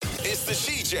It's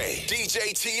the CJ,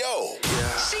 DJ T.O.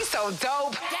 Yeah. She's so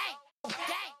dope.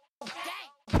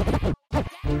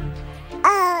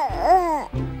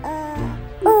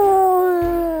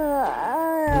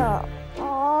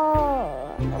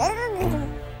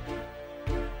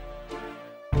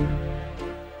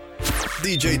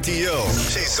 DJ T.O.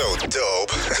 She's so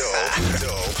dope.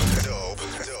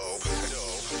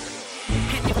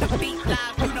 Hit the beat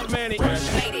live, you know, man.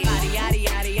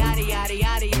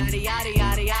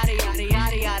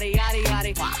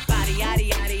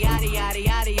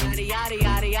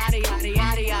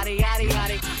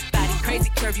 Crazy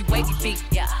curvy wavy feet,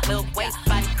 yeah. Little waist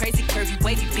body, crazy curvy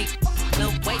wavy feet.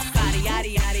 Little waist body, yada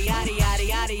yada yada yada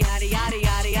yada yada yada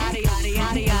yada yada yada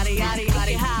yada yada yada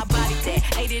yada. How I body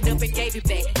that? Ate it up and gave it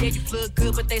back. Yeah, you look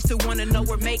good, but they still wanna know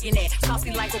we're making it.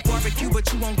 Saucy like a barbecue,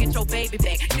 but you won't get your baby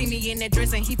back. See me in that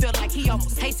dress and he felt like he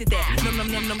almost tasted that. Num,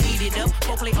 eat it up.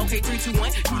 Go play okay, 3, 2,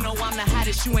 1. You know I'm the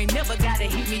hottest. You ain't never gotta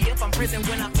hit me up. I'm present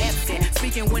when I'm absent,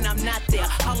 speaking when I'm not there.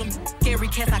 Call him scary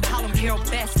cats, I call him Carol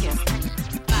Baskin.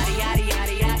 Yada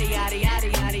yada yada yada yada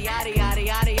yada yada yada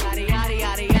yada yada yada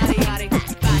yada yada yada.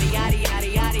 Body yada yada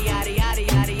yada yada yada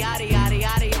yada yada yada yada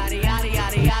yada yada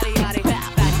yada yada yada.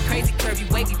 Body crazy curvy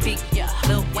wavy feet, yeah.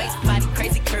 Little waist body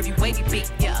crazy curvy wavy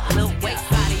feet, yeah. Little waist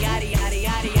body yada yada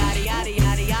yada yada yada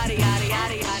yada yada yada yada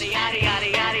yada yada yada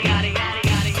yada yada yada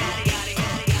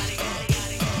yada.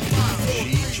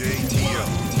 DJ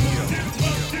T.O.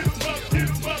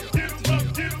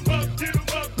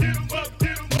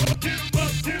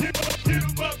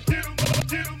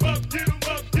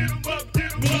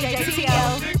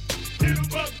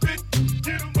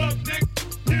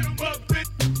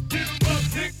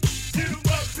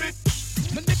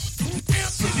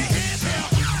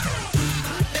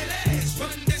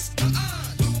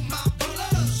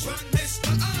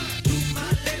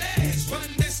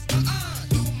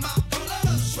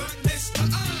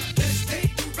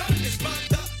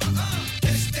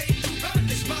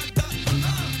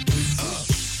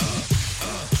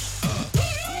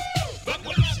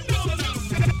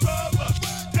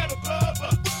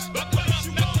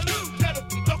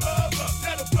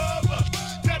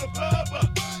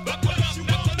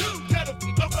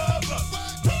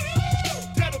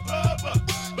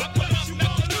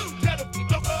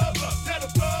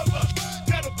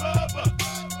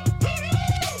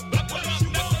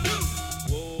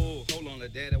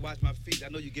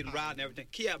 And everything.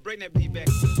 Kia, bring that beat back.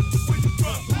 Where you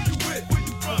from? Who you with? Where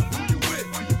you from? Who you with?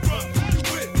 Where you from? Who you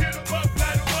with? Hit 'em up,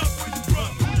 light 'em up. Where you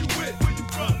from? Who you with? Where you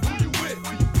from? Who you with?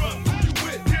 Where you from? Who you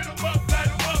with? Hit 'em up, light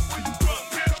 'em up. Where you from?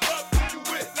 Hit 'em up. Who you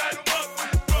with? Light 'em up.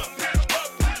 Where you from? Hit 'em up.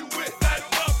 Who you with? Light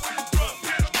 'em up. Where you from?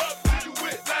 Hit 'em up. Who you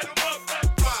with? Light 'em up.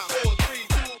 5, 4, 3,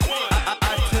 2, 1.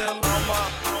 I tell mama,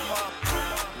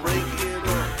 break it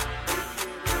up,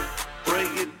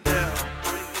 break it down,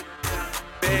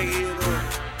 bag it up.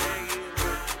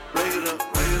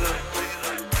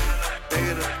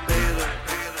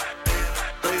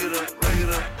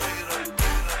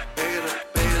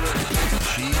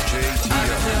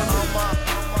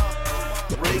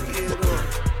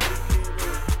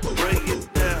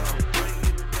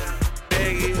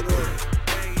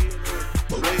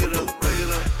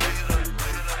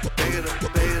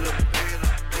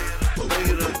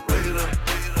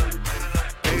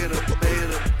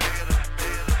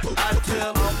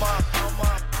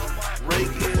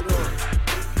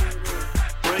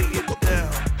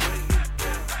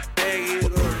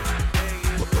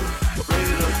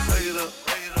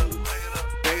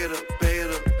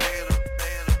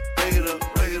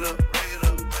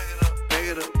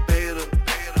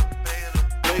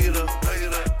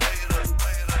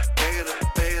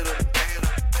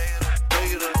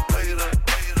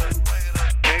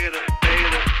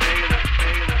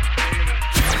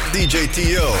 DJ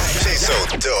T.O. She's so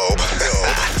dope.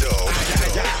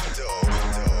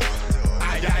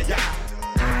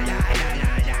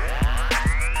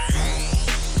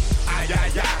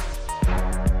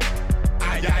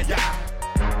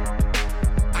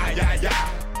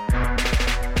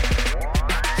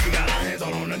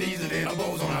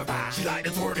 She like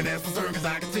to twerk and that's for certain cause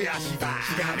I can tell she fine.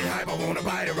 She got me hype, I wanna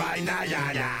bite it right now,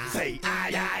 yeah, yeah. Say, ah,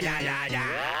 yeah, yeah, yeah,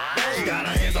 yeah. She got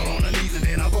her hands all on her knees and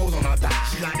then her bows on her thigh.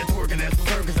 She like to twerk and that's for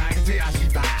certain cause I can tell she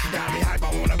fine. She got me hype,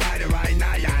 I wanna bite it right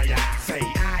now, yeah, yeah. Say,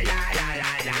 ah, yeah, yeah,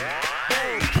 yeah, yeah.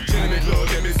 Hey, Gentleman Club,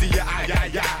 let me see ya, ah, yeah,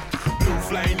 yeah. Blue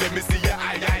Flame, let me see ya,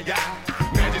 ah, yeah,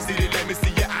 yeah. Magic City, let me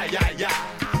see ya, ah, yeah, yeah.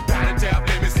 Diamond Tap,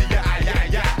 let me see ya, ah, yeah,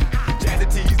 yeah. Jazzy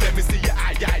Tees, let me see ya,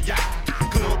 ah, yeah, yeah.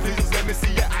 Club Pleasers, let me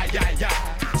see ya, ah, yeah, yeah.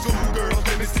 Schoolgirls,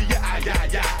 let me see ya, ah, yeah,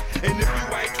 yeah. And if you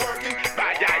ain't twerking,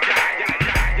 ah, yeah, yeah, yeah,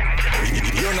 yeah, yeah,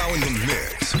 yeah. You're now in the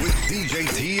mix with DJ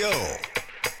T.O.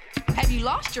 Have you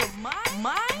lost your mind?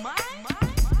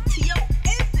 T.O.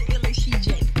 is the illest CJ.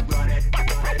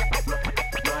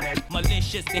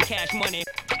 Malicious and cash money.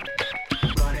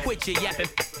 Quit your yapping,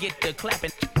 get the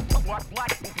clapping.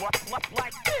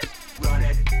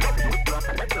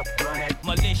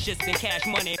 Malicious and cash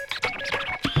money.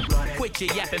 Quit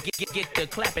your yapping, get the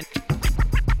clapping.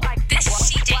 This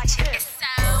CJ is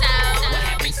so. What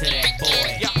happened to that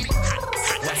boy?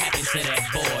 What happened to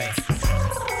that boy?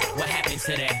 What happened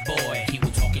to that boy? He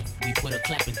was talking, we put a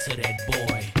clapping to that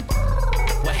boy.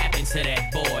 What happened to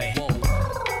that boy?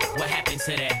 What happened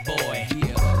to that boy?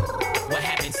 What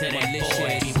happened to that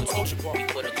boy? He was talking, we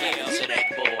put a clapping to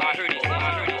that boy. I heard it.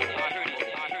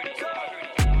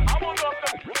 I wonder if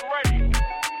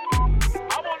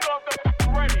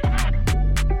they're ready.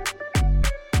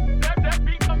 That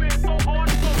beat come in so hard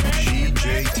and so bad.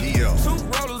 CJTO. Two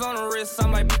rollers on the wrist,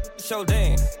 I'm like, show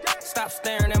dance. Stop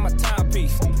staring at my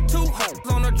timepiece. Two hoes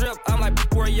on the drip, I'm like,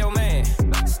 where your man?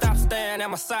 Stop staring at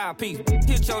my side piece.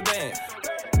 Hit your dance.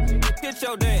 Hit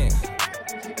your dance.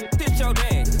 Hit your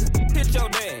dance. Hit your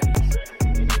dance.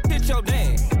 Hit your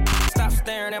dance. Stop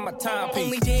staring at my timepiece.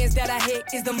 Only dance that I hit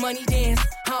is the money dance.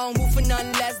 I don't move for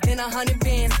nothing less than 100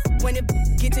 bands. When it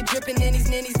get to dripping and these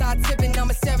ninnies start tipping, I'm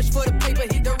a savage for the paper,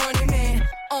 hit the running man.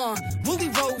 Willie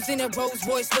Rose in a Rolls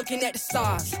Royce looking at the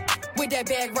stars. With that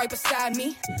bag right beside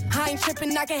me. I ain't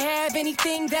tripping, I can have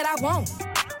anything that I want.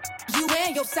 You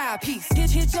and your side piece.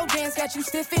 Hit your dance, got you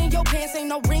stiff in your pants. Ain't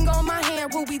no ring on my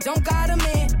hand, Ruby, don't got a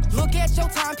man. Look at your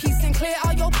timepiece and clear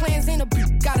all your plans. In a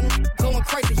got a going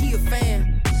crazy, he a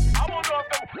fan. I wonder if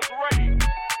they're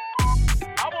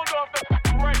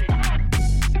ready.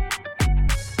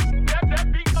 That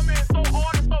beat come in so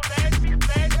hard and so nasty.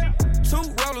 Two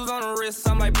rollers on the wrist,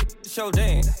 I'm like, show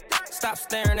dance. Stop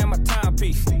staring at my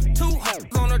timepiece. Two hoes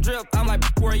on the drip, I'm like,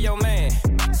 where your man?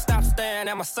 Stop staring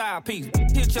at my side piece.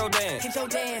 Hit your dance. Hit your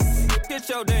dance. Hit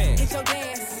your dance. Hit your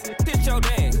dance. Hit your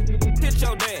dance. Hit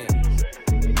your dance.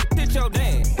 Hit your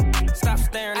dance. Stop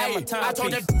staring at my timepiece. I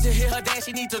told that to hit her dance,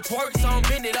 she need to twerk some.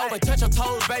 Bend it over, touch her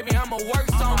toes, baby, I'ma work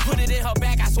some. Put it in her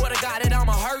back, I swear to God that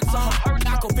I'ma hurt some.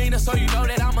 Aquafina, so you know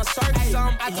that I'ma search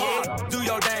some. I told her, do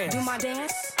your dance. Do my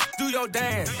dance. Do your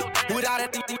dance. Without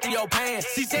it in your pants.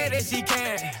 She said that she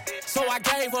can. So I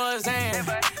gave her a hand.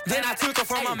 Then I took her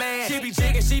from my man. She be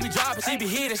jigging, she be dropping, she be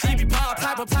hitting, she be pop.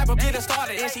 Type of get her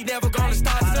started, and she never gonna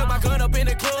start. Stuck my gun up in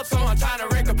the club, so I'm trying to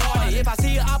wreck a party. If I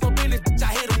see her up in this bitch,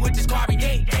 I hit her with this carbon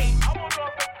gate. I wonder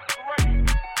if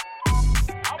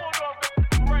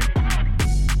they're ready.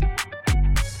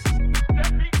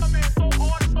 That beat come in so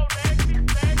hard and so nasty.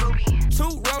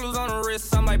 Two rollers on the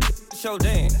wrist, I'm like, show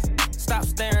dance. Stop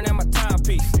staring at my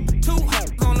timepiece. Two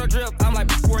hoes on the drip, I'm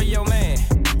like, where your man?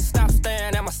 Stop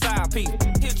staring at my side piece.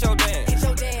 Hit your dance. Hit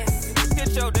your dance.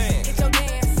 Hit your dance. Hit your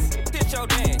dance. Hit your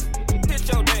dance.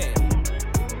 Hit your dance.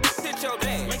 Hit your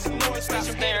dance. Make some noise, Stop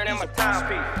staring at my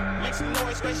timepiece. Make some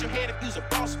noise, raise your hand if you's a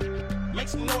boss. Make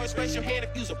some noise, raise your hand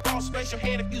if you's a boss. Raise your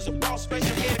hand if you's a boss. Raise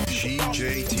your hand if you's a boss.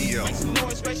 CJTO. Make some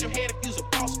noise, raise your hand if you's a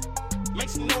boss. Make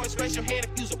some noise, raise your hand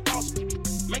if you's a boss.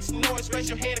 Make some noise, raise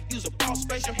your hand if you's a boss.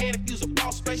 Raise your hand if you's a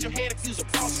boss. Raise your hand if you's a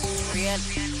boss. Real,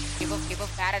 give a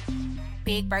got a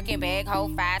big Birkin bag,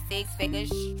 hold 5-6 figures.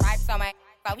 Stripes on my,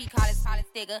 so he call it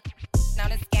sticker.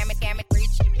 Known as scam it,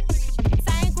 rich.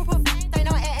 Same group of friends, they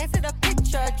know add to the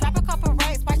picture. Drop a couple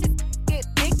racks, watch it get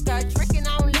bigger. Tricking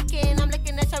on licking, I'm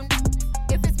looking at your.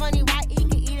 If it's money right, you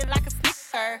can eat it like a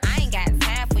snicker. I ain't got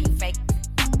time for you fake.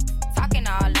 Talking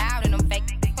all loud in them fake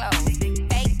clothes.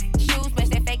 Fake shoes, match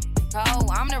that fake toe.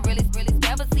 I'm the realest,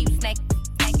 never see you snake.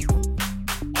 Thank you.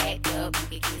 Act up,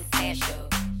 you can get smashed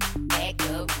up. Act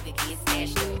up, you can get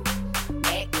smashed up.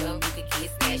 Act up, you can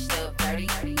get smashed up. 30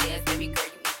 years, baby girl,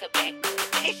 you need to back up.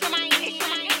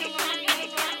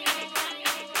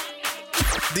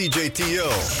 DJ T.O.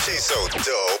 She's so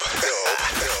dope.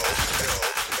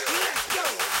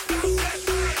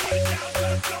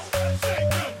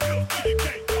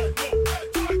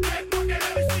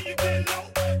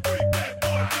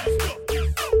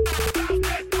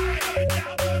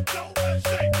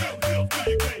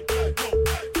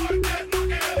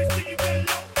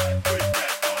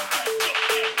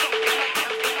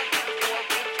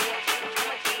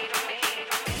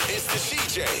 It's the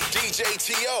CJ, DJ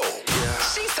T.O.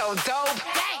 She's so dope.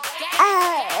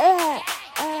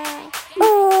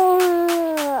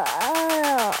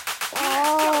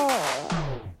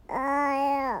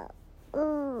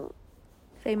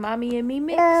 Say mommy and me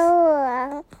mix.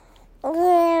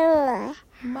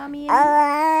 Mommy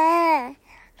and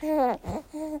me.